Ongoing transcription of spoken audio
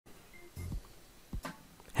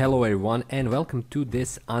Hello everyone and welcome to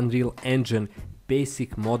this Unreal Engine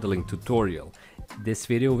basic modeling tutorial. This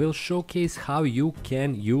video will showcase how you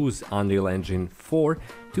can use Unreal Engine 4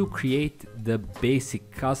 to create the basic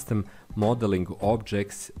custom modeling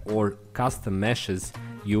objects or custom meshes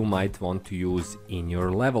you might want to use in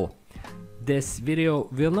your level. This video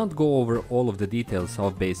will not go over all of the details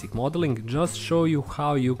of basic modeling, just show you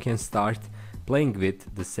how you can start playing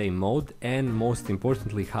with the same mode and most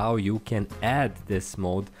importantly how you can add this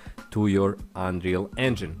mode to your Unreal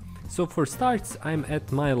Engine. So for starts, I'm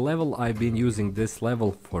at my level. I've been using this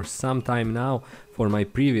level for some time now for my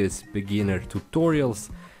previous beginner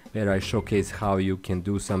tutorials where I showcase how you can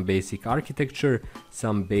do some basic architecture,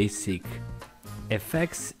 some basic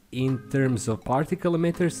effects in terms of particle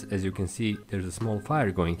emitters. As you can see, there's a small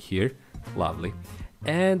fire going here, lovely,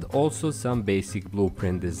 and also some basic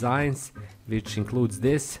blueprint designs, which includes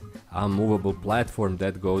this movable platform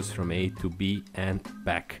that goes from A to B and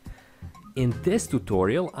back. In this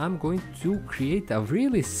tutorial, I'm going to create a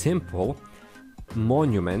really simple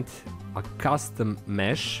monument, a custom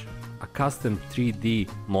mesh, a custom 3D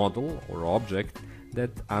model or object that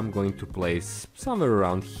I'm going to place somewhere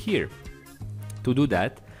around here. To do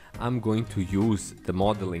that, I'm going to use the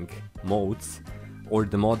modeling modes or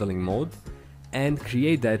the modeling mode and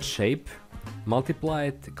create that shape, multiply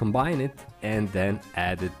it, combine it, and then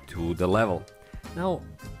add it to the level. Now,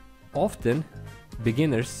 often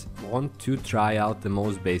beginners want to try out the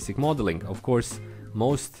most basic modeling. Of course,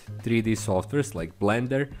 most 3D softwares like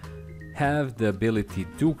Blender have the ability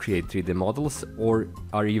to create 3D models or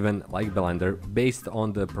are even like Blender based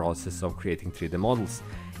on the process of creating 3D models.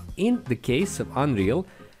 In the case of Unreal,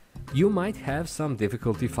 you might have some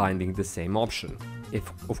difficulty finding the same option.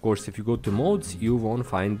 Of course, if you go to modes, you won't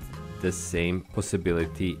find the same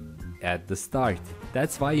possibility at the start.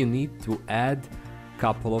 That's why you need to add a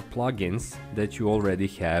couple of plugins that you already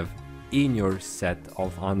have in your set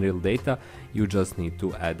of Unreal data. You just need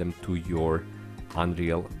to add them to your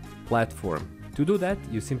Unreal platform. To do that,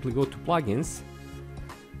 you simply go to plugins,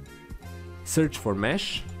 search for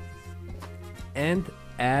mesh, and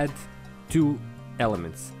add two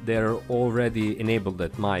elements. They're already enabled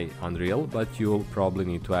at my Unreal, but you'll probably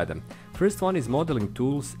need to add them. First one is Modeling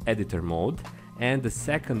Tools Editor mode, and the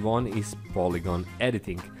second one is Polygon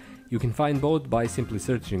Editing. You can find both by simply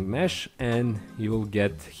searching mesh and you'll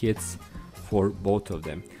get hits for both of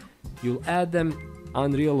them. You'll add them.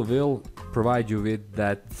 Unreal will provide you with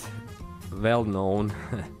that well-known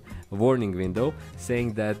warning window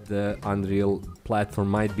saying that the Unreal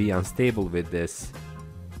platform might be unstable with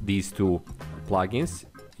these two plugins.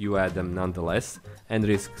 You add them nonetheless and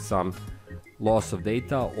risk some loss of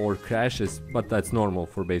data or crashes, but that's normal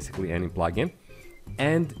for basically any plugin.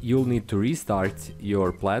 And you'll need to restart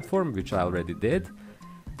your platform, which I already did.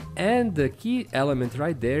 And the key element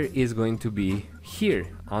right there is going to be here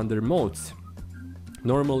under modes.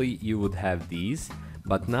 Normally you would have these,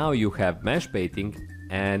 but now you have mesh painting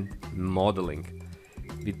and modeling.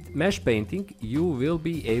 With mesh painting, you will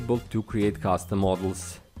be able to create custom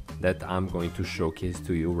models that I'm going to showcase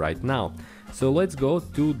to you right now. So let's go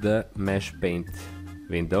to the mesh paint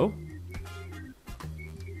window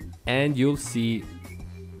and you'll see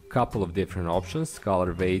a couple of different options,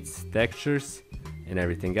 color, weights, textures and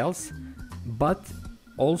everything else, but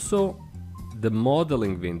also the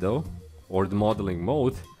modeling window or the modeling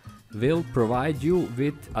mode will provide you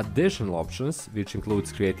with additional options, which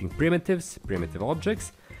includes creating primitives, primitive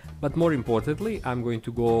objects, but more importantly, I'm going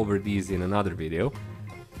to go over these in another video.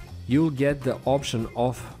 You'll get the option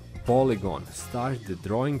of polygon, start the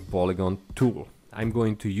drawing polygon tool. I'm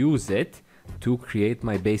going to use it to create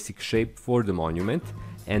my basic shape for the monument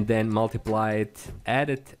and then multiply it, add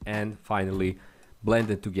it, and finally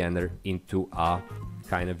blend it together into a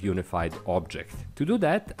kind of unified object. To do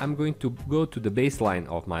that, I'm going to go to the baseline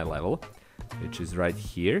of my level, which is right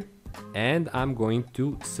here, and I'm going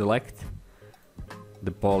to select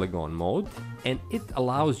the polygon mode, and it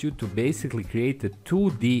allows you to basically create a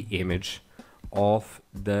 2D image of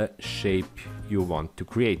the shape you want to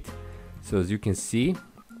create. So as you can see,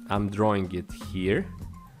 I'm drawing it here.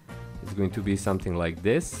 It's going to be something like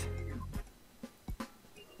this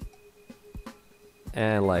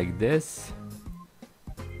and like this,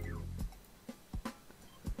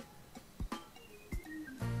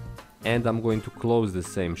 and I'm going to close the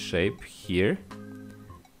same shape here,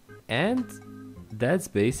 and that's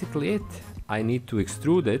basically it. I need to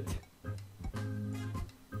extrude it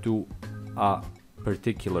to a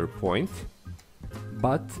particular point,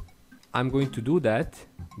 but I'm going to do that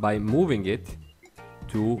by moving it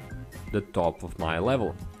to the top of my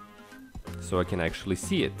level so I can actually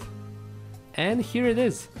see it. And here it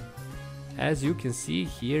is. As you can see,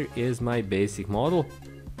 here is my basic model.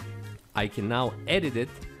 I can now edit it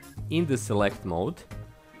in the select mode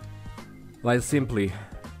while simply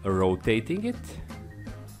rotating it.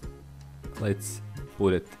 Let's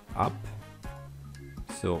put it up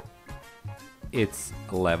so it's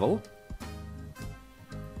level,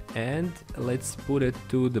 and let's put it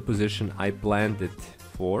to the position I planned it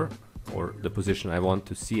for, or the position I want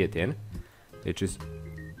to see it in, which is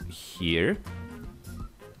here.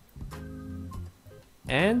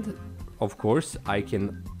 And of course I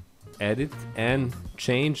can edit and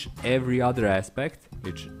change every other aspect,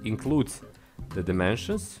 which includes the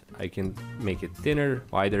dimensions. I can make it thinner,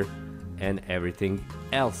 wider, and everything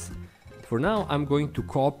else. For now, I'm going to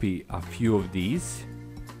copy a few of these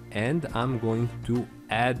and I'm going to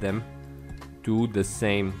add them to the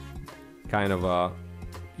same kind of a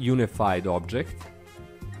unified object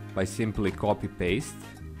by simply copy paste,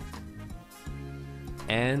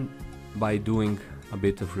 and by doing a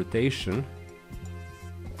bit of rotation.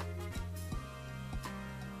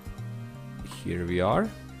 Here we are.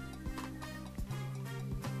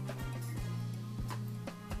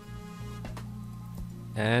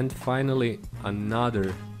 And finally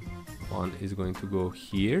another one is going to go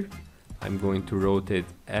here. I'm going to rotate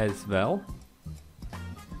as well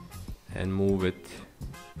and move it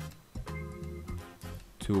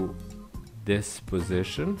to this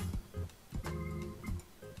position.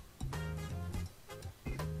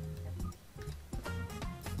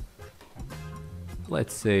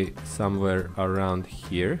 Let's say somewhere around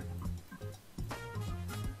here.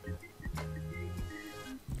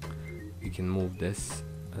 We can move this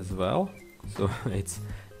as well, so it's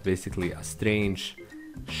basically a strange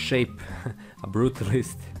shape, a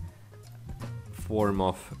brutalist form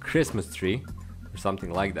of Christmas tree or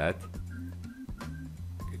something like that.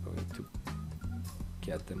 We're going to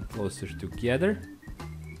get them closer together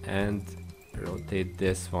and rotate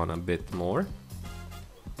this one a bit more.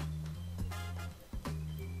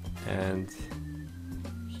 And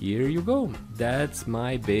here you go. That's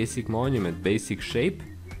my basic monument, basic shape.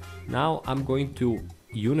 Now I'm going to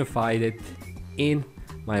unify it in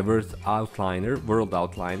my world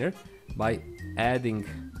outliner by adding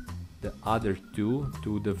the other two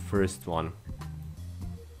to the first one.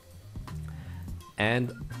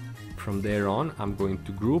 And from there on, I'm going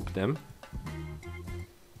to group them.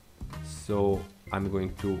 So I'm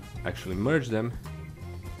going to actually merge them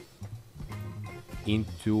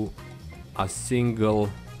into a single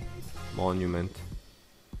monument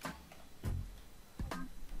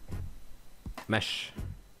mesh,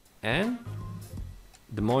 and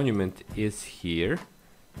the monument is here.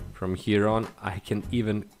 From here on I can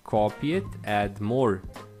even copy it, add more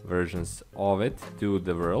versions of it to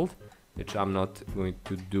the world, which I'm not going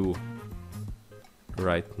to do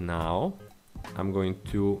right now. I'm going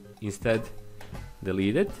to instead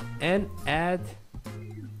delete it and add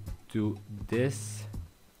to this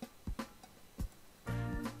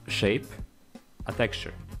shape a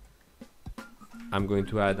texture. I'm going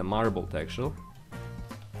to add a marble texture,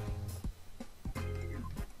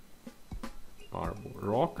 marble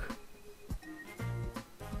rock,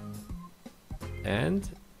 and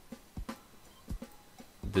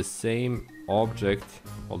the same object,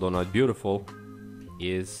 although not beautiful,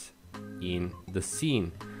 is in the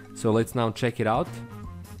scene. So let's now check it out.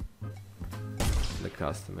 The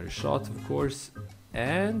customary shot, of course,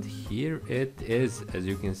 and here it is. As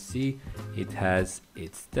you can see, it has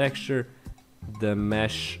its texture. The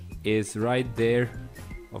mesh is right there.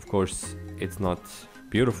 Of course, it's not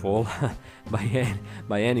beautiful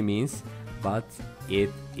by any means, but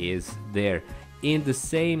it is there. In the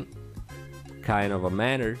same kind of a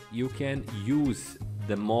manner, you can use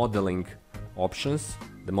the modeling options,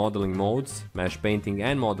 the modeling modes, mesh painting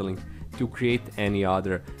and modeling, to create any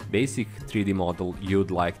other basic 3D model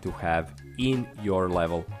you'd like to have in your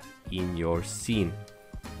level, in your scene.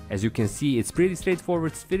 As you can see, it's pretty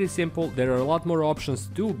straightforward, it's very simple. There are a lot more options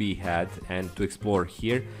to be had and to explore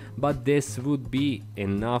here, but this would be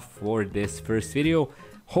enough for this first video.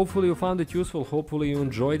 Hopefully you found it useful, hopefully you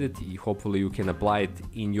enjoyed it, hopefully you can apply it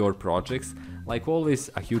in your projects. Like always,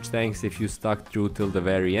 a huge thanks if you stuck through till the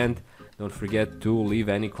very end. Don't forget to leave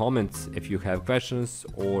any comments if you have questions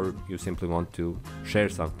or you simply want to share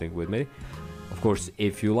something with me. Of course,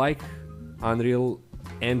 if you like Unreal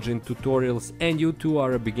Engine tutorials and you too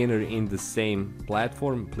are a beginner in the same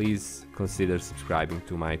platform, please consider subscribing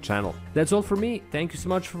to my channel. That's all for me. Thank you so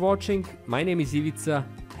much for watching. My name is Ivica.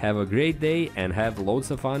 Have a great day and have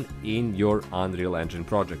loads of fun in your Unreal Engine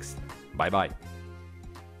projects. Bye bye.